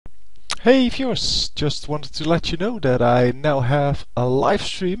Hey viewers, just wanted to let you know that I now have a live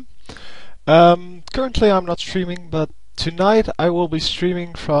stream. Currently I'm not streaming, but tonight I will be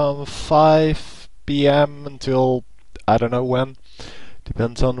streaming from 5 p.m. until I don't know when.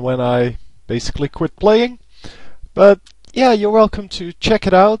 Depends on when I basically quit playing. But yeah, you're welcome to check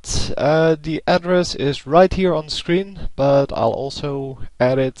it out. The address is right here on the screen, but I'll also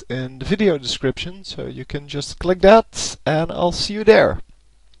add it in the video description, so you can just click that and I'll see you there.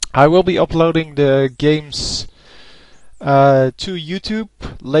 I will be uploading the games to YouTube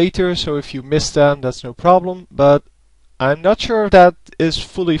later, so if you miss them, that's no problem. But I'm not sure if that is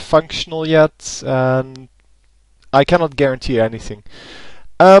fully functional yet, and I cannot guarantee anything.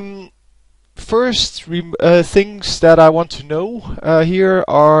 First, things that I want to know here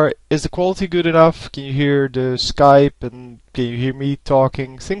are: is the quality good enough? Can you hear the Skype, and can you hear me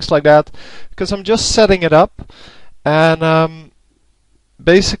talking? Things like that, because I'm just setting it up, and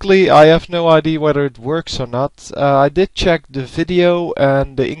basically, I have no idea whether it works or not. I did check the video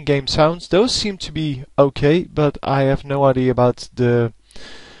and the in-game sounds. Those seem to be okay, but I have no idea about the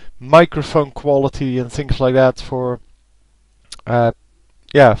microphone quality and things like that for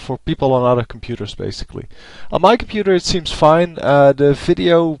for people on other computers, basically. On my computer, it seems fine. The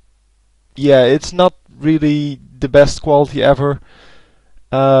video, it's not really the best quality ever.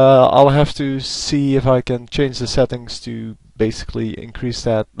 I'll have to see if I can change the settings to basically increase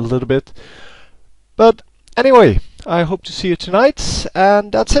that a little bit. But anyway, I hope to see you tonight,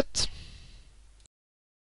 and that's it.